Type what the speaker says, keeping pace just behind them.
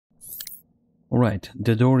Alright,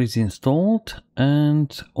 the door is installed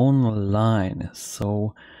and online.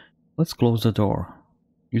 So let's close the door.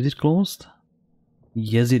 Is it closed?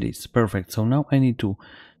 Yes, it is. Perfect. So now I need to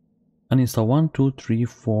uninstall 1, 2, 3,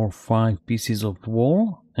 4, 5 pieces of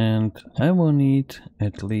wall, and I will need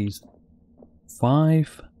at least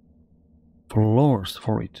 5 floors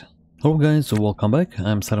for it. Hello guys, welcome back.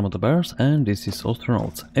 I'm Bears and this is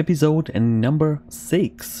Ostranauts, episode number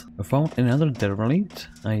 6. I found another derelict.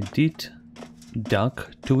 I did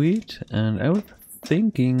duck to it and I was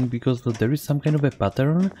thinking, because there is some kind of a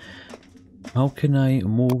pattern, how can I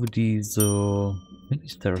move these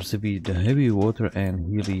canisters with heavy water and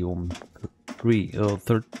helium 3,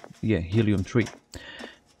 helium 3.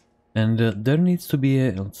 And there needs to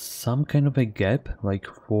be some kind of a gap, like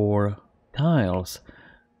for tiles.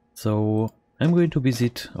 So I'm going to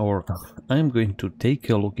visit, or I'm going to take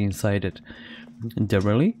a look inside it, the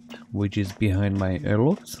relic, which is behind my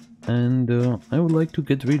airlocks, and I would like to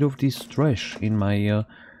get rid of this trash in my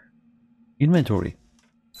inventory,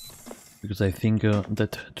 because I think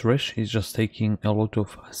that trash is just taking a lot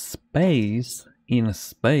of space in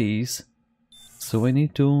space, so I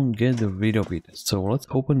need to get rid of it. So let's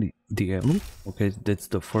open the airlock. Okay, that's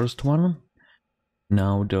the first one.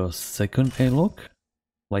 Now the second airlock.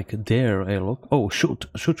 Like their airlock. Oh, shoot,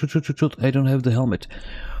 I don't have the helmet.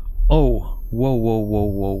 Oh,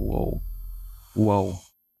 whoa. Whoa.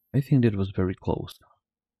 I think that was very close.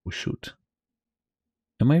 Oh, shoot.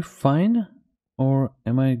 Am I fine? Or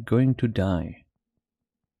am I going to die?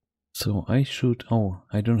 So I should... Oh,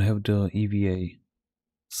 I don't have the EVA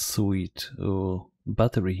suite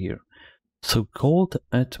battery here. So cold,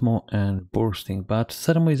 Atmo and bursting, but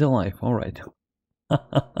Sadamo is alive. Alright.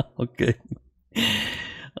 Okay.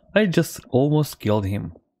 I just almost killed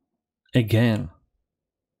him. Again.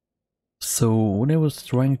 So what I was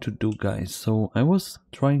trying to do, guys, so I was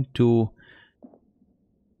trying to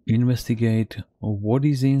investigate what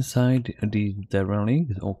is inside the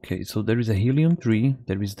derelict. Okay, so there is a helium 3,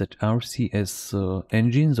 there is that RCS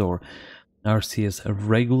engines or RCS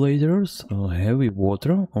regulators, heavy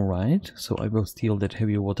water, alright, so I will steal that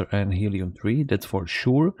heavy water and helium 3, that's for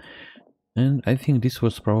sure. And I think this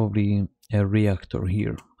was probably a reactor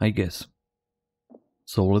here, I guess.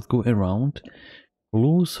 So let's go around.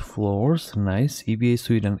 Loose floors, nice, EVA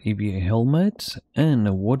suit and EVA helmet.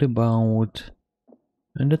 And what about...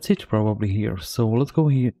 And that's it probably here. So let's go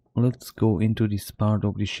here, let's go into this part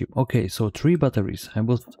of the ship. Okay, so 3 batteries.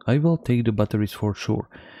 I will take the batteries for sure.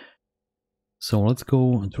 So let's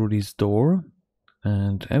go through this door.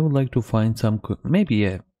 And I would like to find some, maybe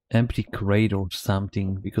a empty crate or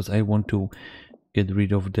something, because I want to get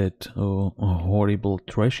rid of that horrible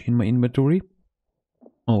trash in my inventory.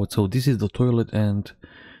 Oh, so this is the toilet and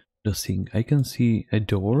the sink. I can see a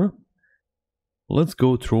door. Let's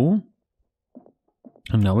go through.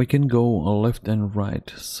 And now we can go left and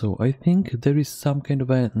right. So I think there is some kind of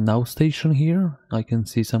a now station here. I can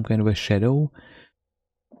see some kind of a shadow.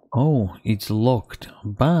 Oh, it's locked,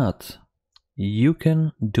 but you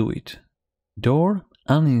can do it. Door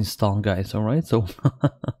uninstall, guys, alright? So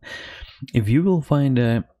if you will find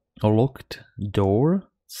a locked door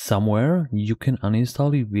somewhere, you can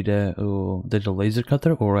uninstall it with a laser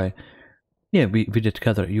cutter, or with that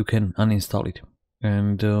cutter you can uninstall it,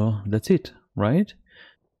 and that's it, right?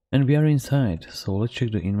 And we are inside, so let's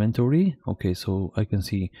check the inventory. Okay, so I can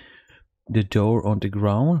see the door on the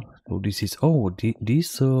ground. So this is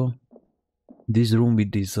this room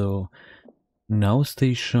with this now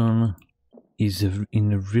station is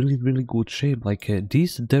in a really good shape. Like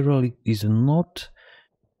this derelict is not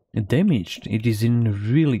damaged, it is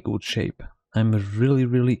in really good shape. I'm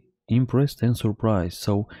really impressed and surprised.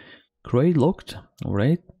 So crate locked,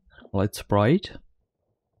 alright, let's pry it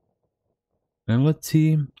and let's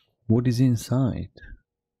see what is inside.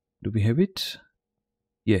 Do we have it?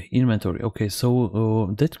 Yeah, inventory. Okay,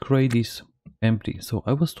 so that crate is empty, so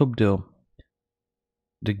I will stop the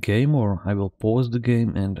game, or I will pause the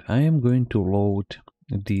game, and I am going to load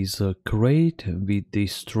this crate with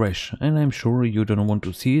this trash, and I'm sure you don't want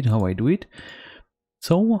to see it how I do it,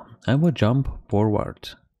 so I will jump forward.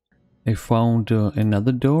 I found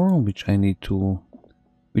another door which I need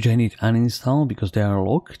uninstall because they are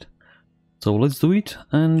locked. So let's do it,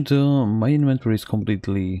 and my inventory is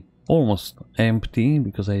completely almost empty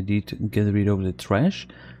because I did get rid of the trash.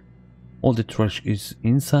 All the trash is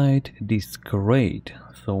inside this crate.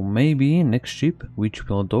 So maybe next ship which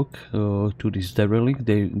will dock to this derelict,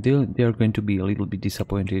 they are going to be a little bit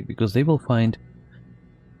disappointed, because they will find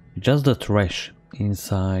just the trash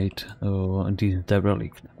inside this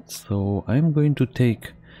derelict. So I'm going to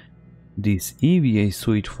take this EVA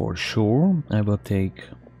suite for sure. I will take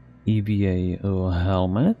EVA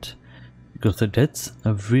helmet, because that's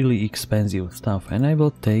a really expensive stuff, and I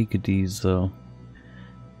will take these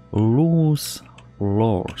loose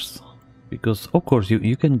floors, because of course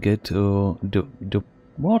you can get the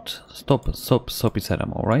what? Stop it,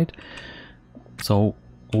 Saddam, alright? So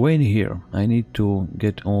wait here, I need to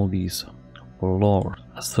get all these floors.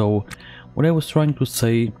 So what I was trying to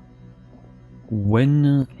say,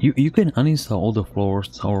 when you can uninstall all the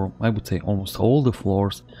floors, or I would say almost all the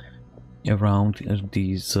floors around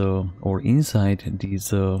these or inside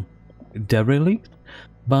these derelicts,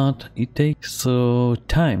 but it takes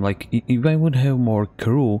time. Like if I would have more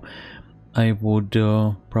crew, I would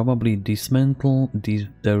probably dismantle these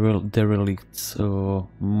derelicts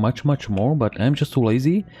much more, but I'm just too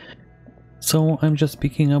lazy. So I'm just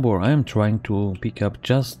picking up, or I'm trying to pick up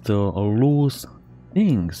just loose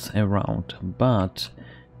things around, but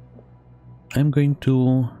I'm going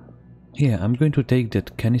to take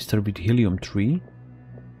that canister with helium-3,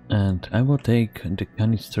 and I will take the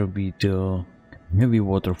canister with heavy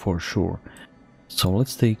water for sure. So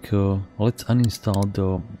let's uninstall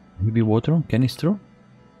the heavy water canister,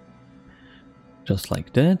 just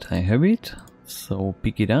like that. I have it, so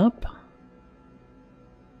pick it up.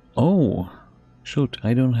 Oh shoot,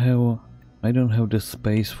 I don't have the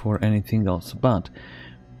space for anything else, but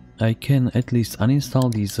I can at least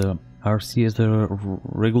uninstall this RCS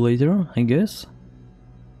regulator, I guess.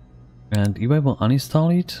 And if I will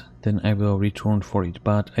uninstall it, then I will return for it.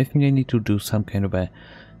 But I think I need to do some kind of a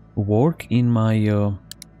work in my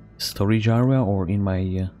storage area, or in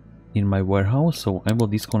my warehouse. So I will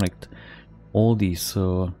disconnect all these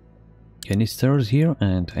canisters here,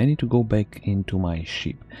 and I need to go back into my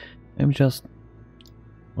ship. I'm just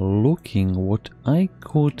looking what I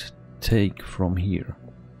could take from here.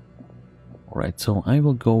 Alright, so I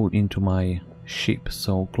will go into my ship.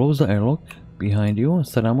 So close the airlock behind you,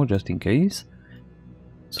 Sadamo, just in case.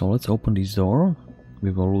 So let's open this door.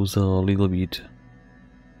 We will lose a little bit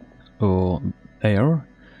air,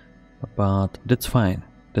 but that's fine.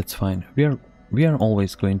 That's fine. We are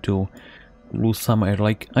always going to lose some air.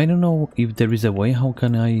 Like, I don't know if there is a way how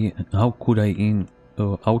could I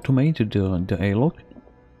automate the airlock.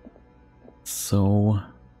 So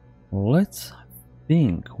let's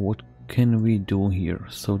think, what can we do here?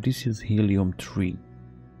 So this is helium-3,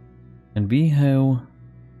 and we have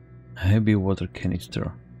heavy water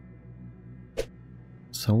canister.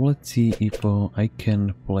 So let's see if I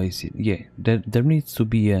can place it. Yeah, there needs to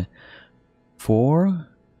be a 4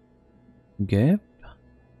 gap.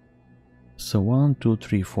 So 1, 2,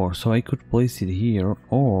 3, 4. So I could place it here,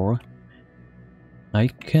 or I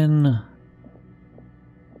can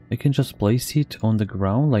just place it on the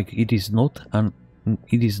ground. Like, it is not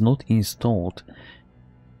installed,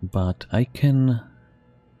 but I can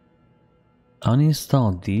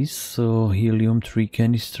uninstall this helium-3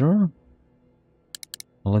 canister.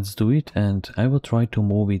 Let's do it, and I will try to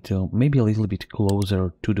move it maybe a little bit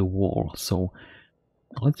closer to the wall. So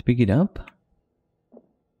let's pick it up,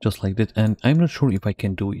 just like that. And I'm not sure if I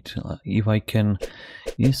can do it, if I can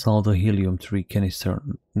install the helium-3 canister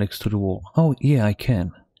next to the wall. Oh yeah, I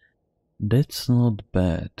can. That's not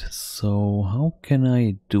bad. So how can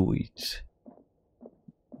I do it?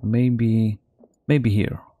 Maybe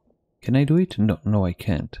here. Can I do it? No, I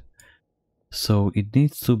can't. So it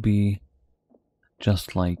needs to be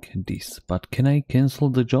just like this. But can I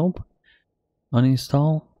cancel the job?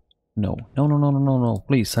 Uninstall? No. No.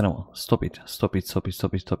 Please, stop it. Stop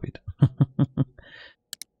it.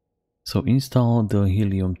 So install the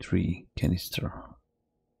helium-3 canister.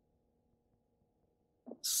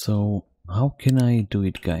 So how can I do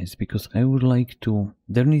it, guys? Because I would like to...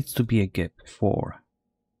 There needs to be a gap 4.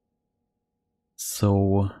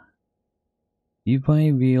 So if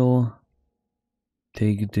I will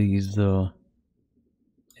take this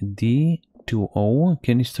D2O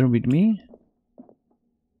canister with me,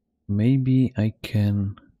 maybe I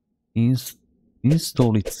can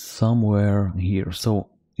install it somewhere here. So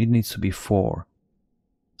it needs to be 4.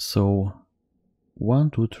 So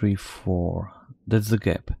 1, 2, 3, 4. That's the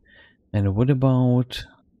gap. And what about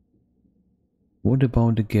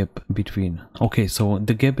the gap between? Okay, so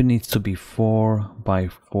the gap needs to be 4 by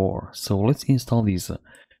 4. So let's install this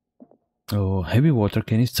heavy water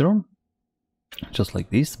canister, just like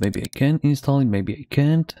this. Maybe I can install it, maybe I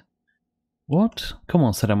can't. What? Come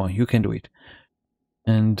on, Sadama, you can do it.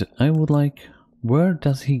 And I would like... Where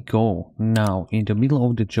does he go now in the middle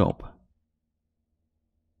of the job?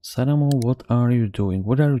 Sadamo, what are you doing?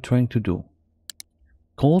 What are you trying to do?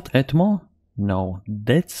 Cold Atmo? No,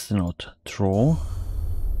 that's not true.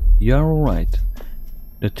 You're right.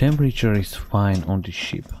 The temperature is fine on the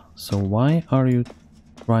ship. So why are you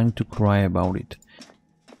trying to cry about it.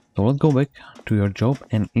 So let's go back to your job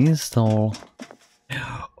and install.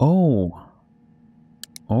 Oh,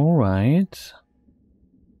 alright.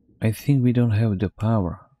 I think we don't have the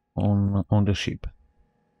power on the ship.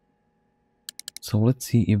 So let's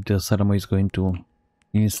see if the Sadamo is going to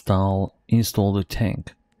install the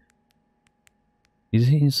tank. Is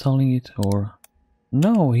he installing it or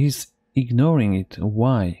no? He's ignoring it.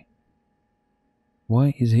 Why?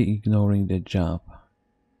 Why is he ignoring the job?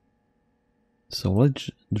 So let's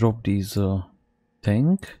drop this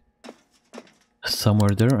tank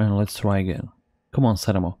somewhere there and let's try again. Come on,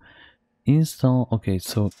 Sadamo. Install. Okay,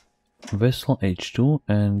 so vessel H2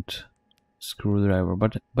 and screwdriver.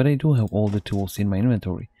 But I do have all the tools in my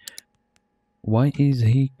inventory. Why is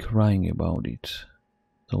he crying about it?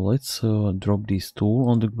 So let's drop this tool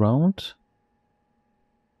on the ground.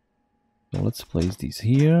 So let's place this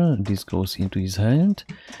here. This goes into his hand.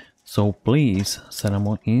 So please,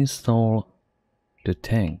 Sadamo, install the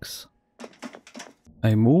tanks.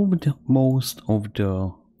 I moved most of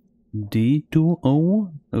the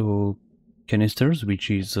D2O canisters, which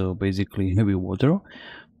is basically heavy water.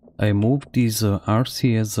 I moved this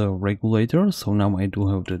RCS regulator, so now I do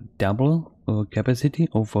have the double capacity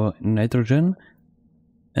of nitrogen.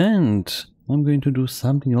 And I'm going to do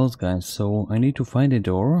something else, guys. So I need to find a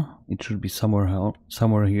door. It should be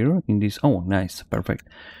somewhere here in this. Oh, nice, perfect.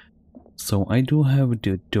 So I do have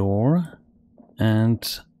the door,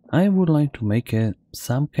 and I would like to make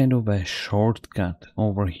some kind of a shortcut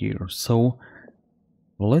over here. So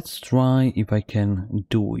let's try if I can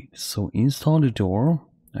do it. So install the door.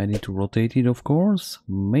 I need to rotate it, of course.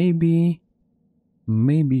 Maybe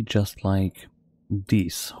just like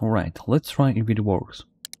this. All right, let's try if it works.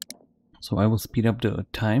 So I will speed up the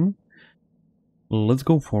time. Let's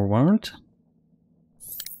go forward.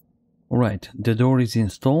 Alright, the door is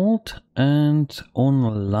installed and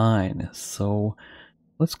online. So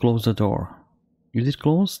let's close the door. Is it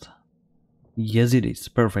closed? Yes, it is.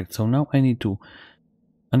 Perfect. So now I need to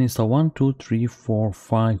uninstall 1, 2, 3, 4,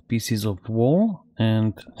 5 pieces of wall,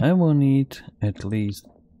 and I will need at least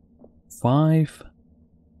 5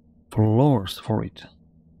 floors for it.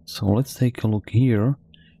 So let's take a look here.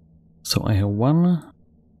 So I have 1,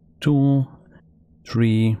 2,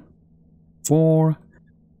 3, 4,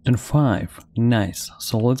 and 5. Nice.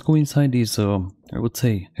 So let's go inside this, I would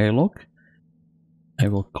say, airlock. I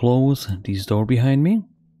will close this door behind me.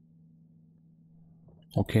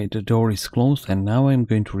 Okay, the door is closed, and now I'm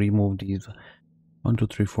going to remove these 1, 2,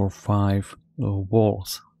 3, 4, 5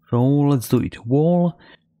 walls. So let's do it. Wall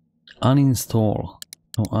uninstall.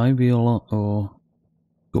 So I will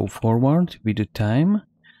go forward with the time.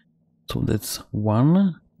 So that's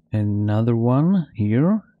 1, another one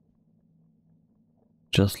here,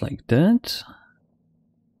 just like that.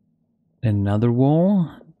 Another wall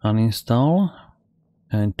uninstall,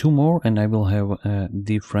 and 2 more, and I will have a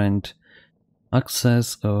different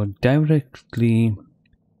access directly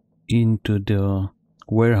into the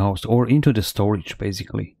warehouse, or into the storage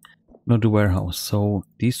basically, not the warehouse. So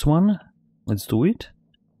this one, let's do it.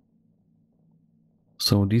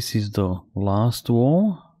 So this is the last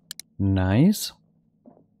wall. Nice.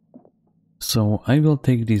 So I will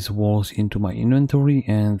take these walls into my inventory,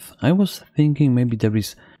 and I was thinking maybe there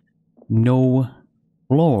is no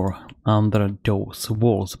floor under those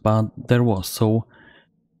walls, but there was. So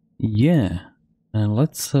yeah, and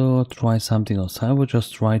let's try something else. I will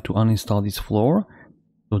just try to uninstall this floor.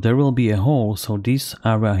 So there will be a hole, so this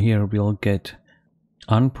area here will get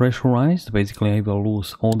unpressurized. Basically I will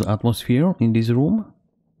lose all the atmosphere in this room,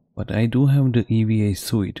 but I do have the EVA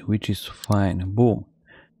suite, which is fine. Boom.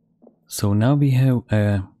 So now we have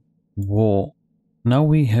a wall. Now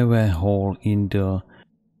we have a hole in the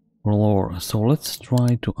floor. So let's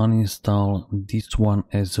try to uninstall this one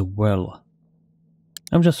as well.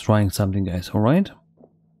 I'm just trying something, guys, alright?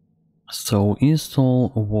 So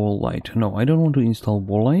install wall light. No, I don't want to install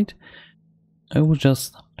wall light. I was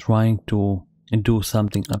just trying to do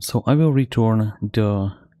something else. So I will return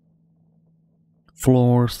the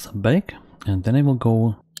floors back, and then I will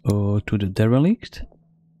go to the derelict,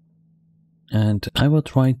 and I will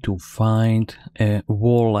try to find a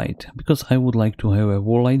wall light, because I would like to have a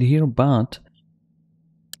wall light here, but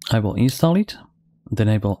I will install it, then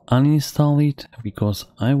I will uninstall it, because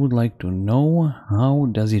I would like to know how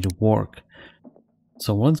does it work.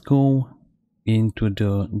 So let's go into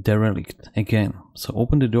the derelict again. So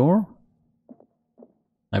open the door.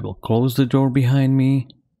 I will close the door behind me,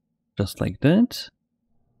 just like that.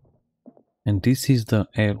 And this is the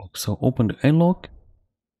airlock. So open the airlock,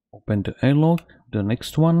 open the airlock, the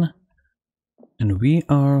next one, and we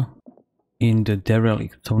are in the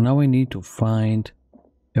derelict. So now I need to find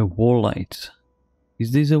A wall light.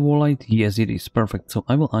 Is this a wall light? Yes, it is. Perfect. So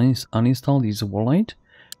I will uninstall this wall light.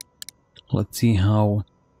 Let's see how...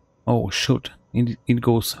 Oh, shoot. It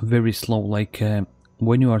goes very slow, like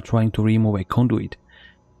when you are trying to remove a conduit.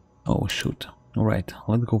 Oh, shoot. Alright,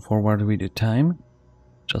 let's go forward with the time.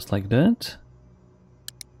 Just like that.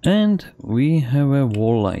 And we have a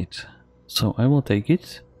wall light. So I will take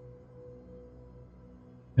it.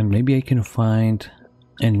 And maybe I can find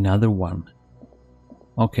another one.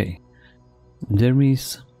 Okay. There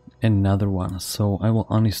is another one. So I will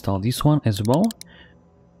uninstall this one as well.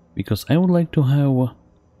 Because I would like to have a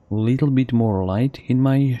little bit more light in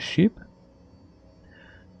my ship.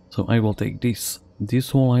 So I will take this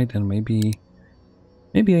wall light, and maybe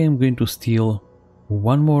I am going to steal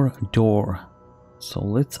one more door. So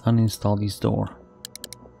let's uninstall this door.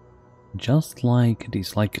 Just like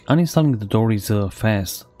this. Like uninstalling the door is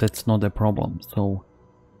fast. That's not a problem. So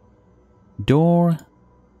door,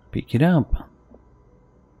 pick it up.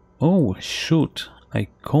 Oh shoot, I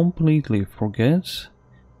completely forget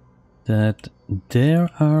that there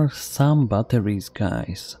are some batteries,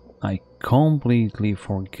 guys. I completely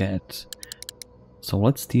forget. So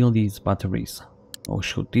let's steal these batteries. Oh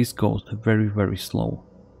shoot, this goes very slow.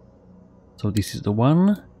 So this is the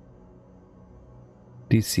one.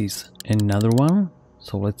 This is another one.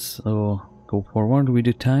 So let's go forward with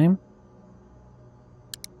the time.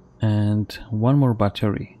 And one more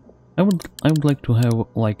battery. I would like to have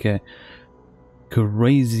like a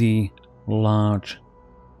crazy large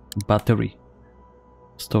battery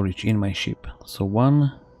storage in my ship. So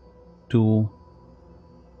 1, 2,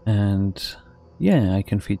 and yeah, I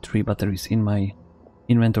can fit 3 batteries in my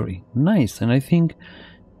inventory. Nice. And I think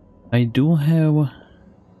I do have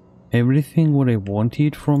everything what I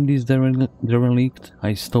wanted from this derelict.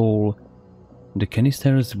 I stole the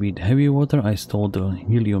canisters with heavy water. I stole the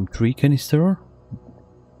helium-3 canister.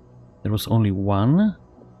 There was only one.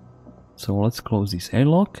 So let's close this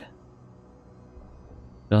airlock.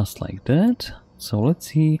 Just like that. So let's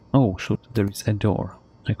see. Oh shoot, there is a door.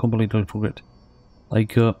 I completely forgot.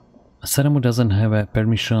 Like Saramo doesn't have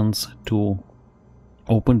permissions to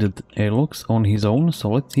open the airlocks on his own. So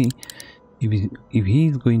let's see if he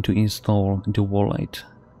is going to install the wall light.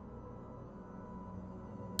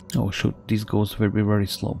 Oh shoot, this goes very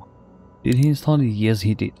slow. Did he install it? Yes,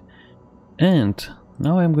 he did. And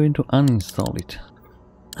now I'm going to uninstall it.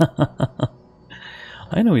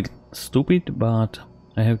 I know it's stupid, but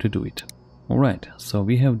I have to do it. Alright, so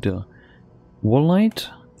we have the wall light.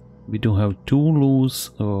 We do have 2 loose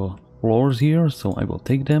floors here, so I will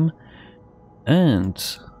take them.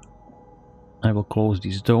 And I will close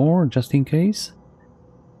this door just in case.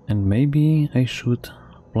 And maybe I should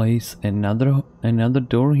place another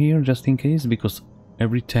door here just in case, because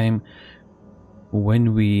every time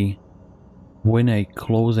when I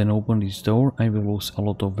close and open this door, I will lose a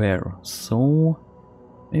lot of air. So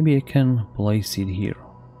maybe I can place it here.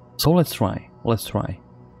 So let's try.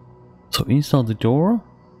 So install the door,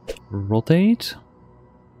 rotate.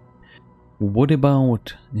 What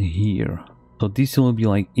about here? So this will be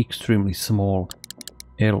like extremely small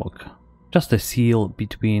airlock. Just a seal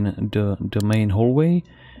between the main hallway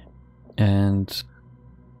and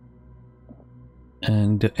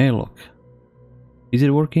the airlock. Is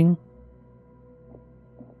it working?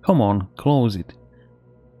 Come on, close it.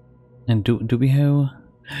 And do we have...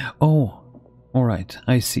 Oh, alright,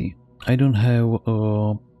 I see. I don't have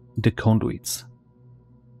the conduits.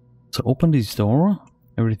 So open this door,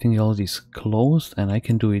 everything else is closed, and I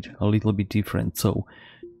can do it a little bit different. So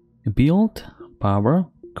build, power,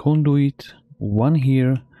 conduit, 1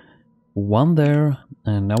 here, 1 there,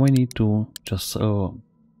 and now I need to just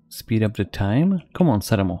speed up the time. Come on,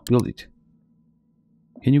 Saramo, build it.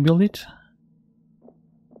 Can you build it?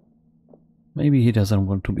 Maybe he doesn't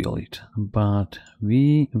want to build it, but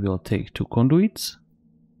we will take 2 conduits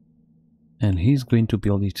and he's going to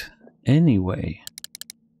build it anyway.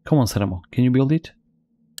 Come on, Saramo, can you build it?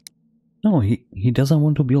 No, he doesn't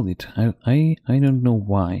want to build it. I don't know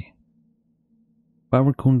why.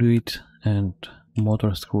 Power conduit and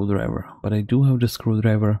motor screwdriver, but I do have the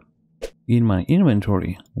screwdriver in my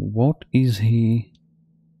inventory. What is he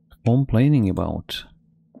complaining about?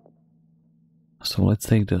 So let's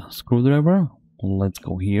take the screwdriver, let's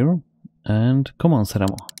go here, and come on,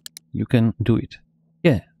 Saramo, you can do it.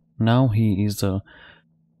 Yeah, now he is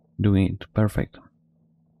doing it, perfect.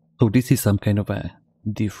 So this is some kind of a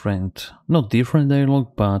different, not different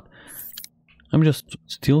dialogue, but I'm just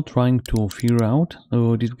still trying to figure out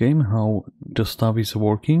this game, how the stuff is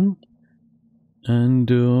working. And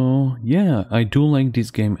yeah, I do like this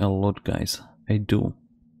game a lot, guys, I do.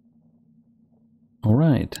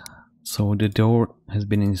 Alright. So the door has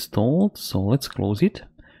been installed, so let's close it.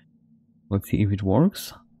 Let's see if it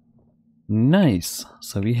works. Nice!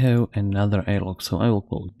 So we have another airlock, so I will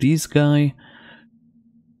close this guy.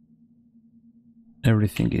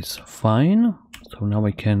 Everything is fine. So now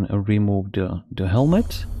I can remove the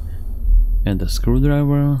helmet and the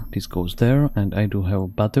screwdriver. This goes there, and I do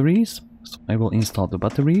have batteries. So I will install the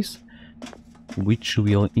batteries, which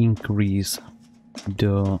will increase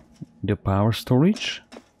the power storage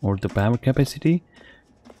or the power capacity.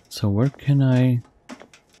 So where can I...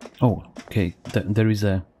 Oh, okay, there is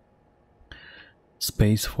a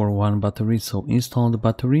space for one battery, so install the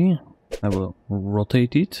battery. I will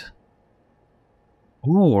rotate it.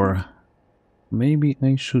 Or maybe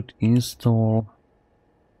I should install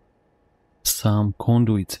some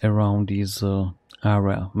conduits around this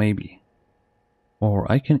area, maybe.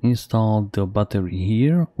 Or I can install the battery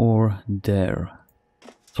here or there.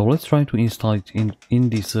 So let's try to install it in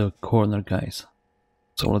this corner, guys.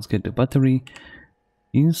 So let's get the battery,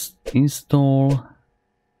 install,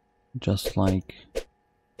 just like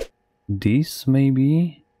this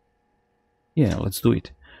maybe. Yeah, let's do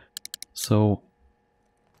it. So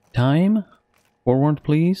time forward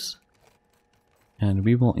please, and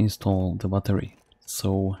we will install the battery.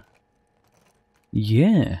 So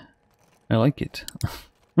yeah, I like it.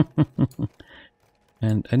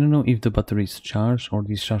 And I don't know if the battery is charged or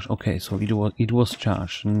discharged. Okay, so it was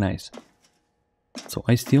charged. Nice. So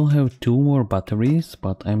I still have 2 more batteries,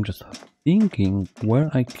 but I'm just thinking where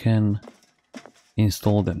I can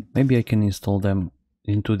install them. Maybe I can install them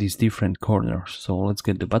into these different corners. So let's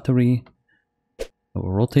get the battery. I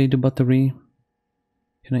will rotate the battery.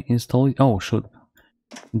 Can I install it? Oh, should.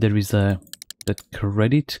 There is that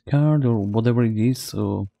credit card or whatever it is.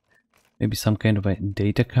 So maybe some kind of a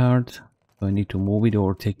data card. So I need to move it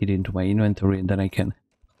or take it into my inventory, and then I can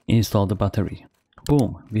install the battery.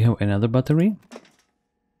 Boom, we have another battery.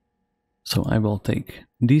 So I will take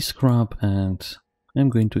this scrap and I'm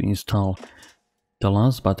going to install the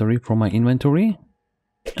last battery from my inventory,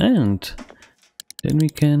 and then we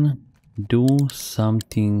can do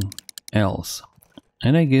something else.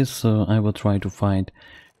 And I guess I will try to find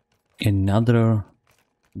another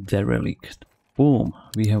derelict. Boom,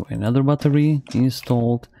 we have another battery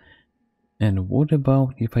installed. And what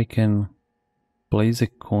about if I can place a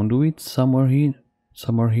conduit somewhere here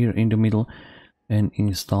in the middle and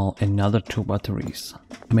install another 2 batteries,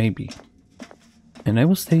 maybe. And I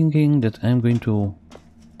was thinking that I'm going to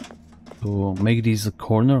make this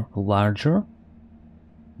corner larger,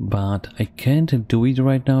 but I can't do it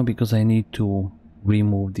right now because I need to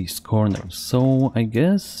remove these corners. So I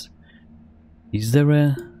guess, is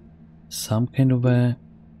there some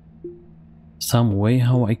way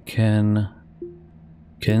how I can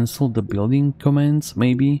cancel the building commands,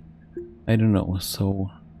 maybe? I don't know.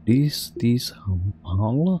 So this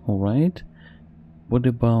all right. What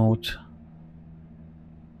about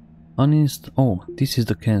uninstall? Oh, this is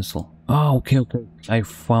the cancel. Oh, okay, I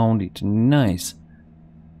found it. Nice.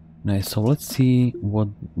 So let's see what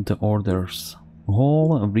the orders: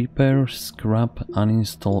 haul, repair, scrap,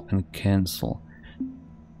 uninstall, and cancel.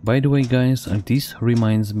 By the way, guys, this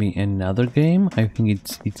reminds me another game. I think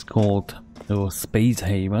it's called Space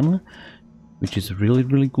Haven, which is a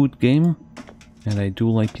really good game, and I do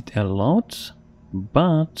like it a lot.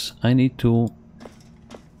 But I need to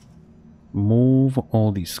move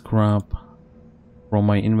all this crap from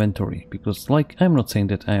my inventory, because, like, I'm not saying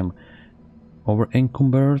that I am over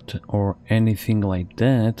encumbered or anything like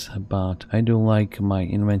that, but I do like my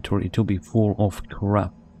inventory to be full of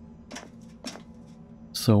crap.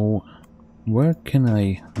 So where can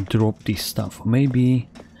I drop this stuff? Maybe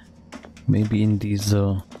in these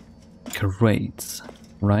crates,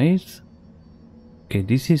 right? Okay,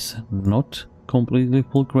 this is not completely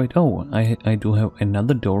full crate. Oh, I do have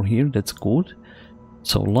another door here. That's good.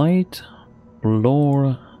 So light,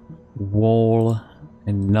 floor, wall,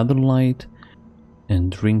 another light,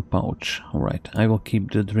 and drink pouch. Alright, I will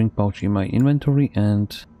keep the drink pouch in my inventory,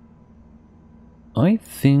 and I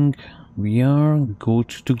think we are good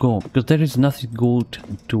to go, because there is nothing good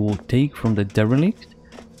to take from the derelict.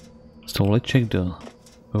 So let's check the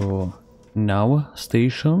now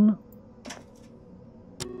station.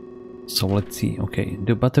 So let's see. Okay,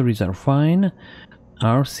 the batteries are fine.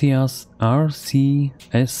 RCS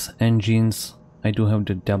engines, I do have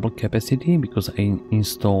the double capacity because I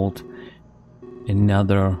installed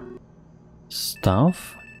another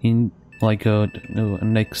stuff in like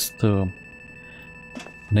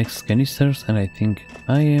next canisters, and I think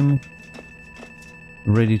I am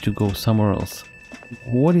ready to go somewhere else.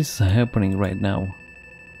 What is happening right now?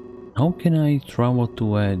 How can I travel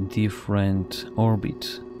to a different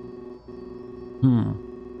orbit?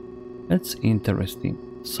 That's interesting.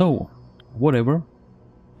 So, whatever.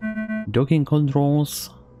 Docking controls.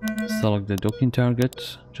 Select the docking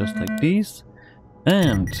target, just like this.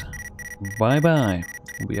 And bye-bye.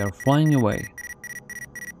 We are flying away.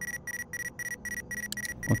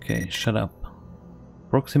 Okay, shut up.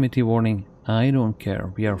 Proximity warning. I don't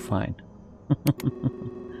care. We are fine.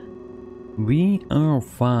 We are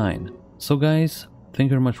fine. So guys, thank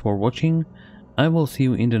you very much for watching. I will see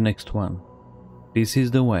you in the next one. This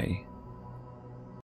is the way.